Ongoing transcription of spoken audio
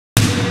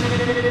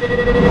And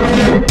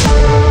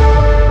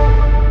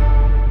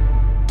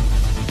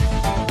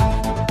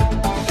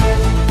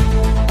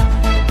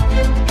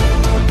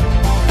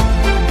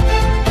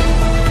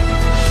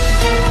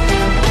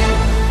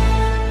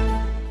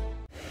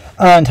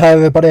hi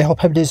everybody, I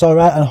hope everybody's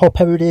alright and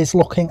hope everybody's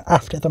looking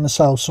after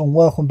themselves. So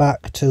welcome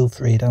back to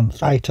Freedom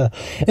Fighter.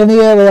 In the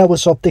early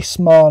hours of this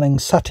morning,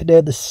 Saturday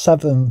the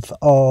 7th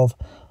of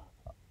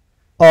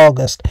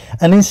August,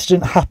 an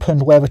incident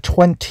happened where a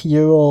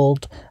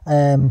 20-year-old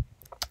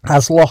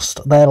has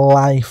lost their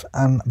life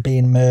and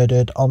been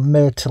murdered on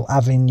Myrtle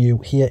Avenue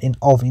here in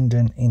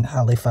Ovingdon in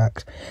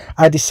Halifax.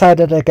 I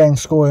decided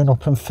against going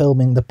up and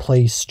filming the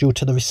police due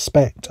to the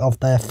respect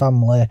of their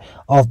family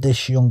of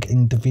this young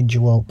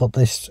individual, but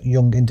this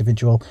young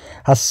individual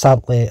has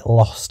sadly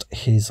lost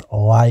his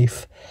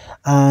life.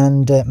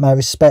 And my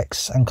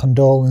respects and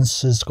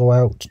condolences go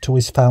out to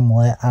his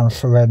family and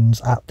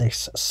friends at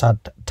this sad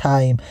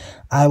time.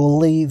 I will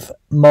leave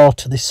more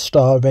to this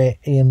story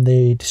in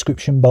the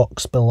description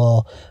box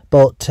below,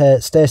 but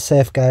stay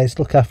safe guys,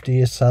 look after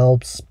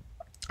yourselves,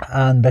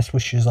 and best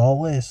wishes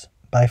always.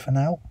 Bye for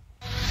now.